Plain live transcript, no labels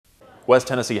West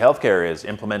Tennessee Healthcare is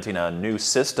implementing a new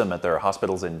system at their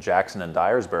hospitals in Jackson and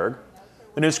Dyersburg.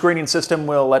 The new screening system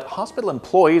will let hospital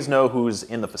employees know who's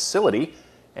in the facility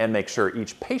and make sure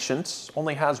each patient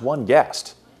only has one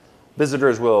guest.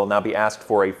 Visitors will now be asked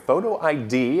for a photo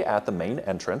ID at the main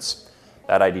entrance.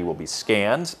 That ID will be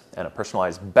scanned and a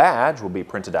personalized badge will be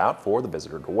printed out for the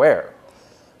visitor to wear.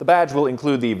 The badge will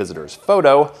include the visitor's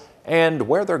photo and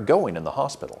where they're going in the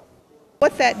hospital.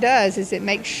 What that does is it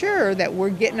makes sure that we're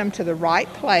getting them to the right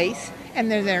place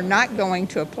and they're not going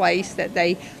to a place that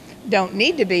they don't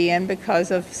need to be in because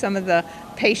of some of the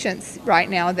patients right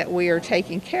now that we are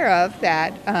taking care of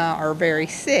that are very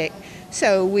sick.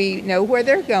 So we know where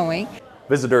they're going.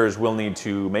 Visitors will need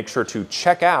to make sure to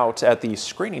check out at the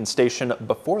screening station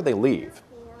before they leave.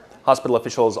 Hospital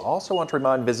officials also want to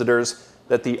remind visitors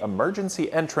that the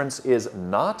emergency entrance is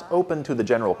not open to the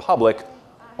general public,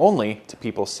 only to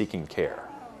people seeking care.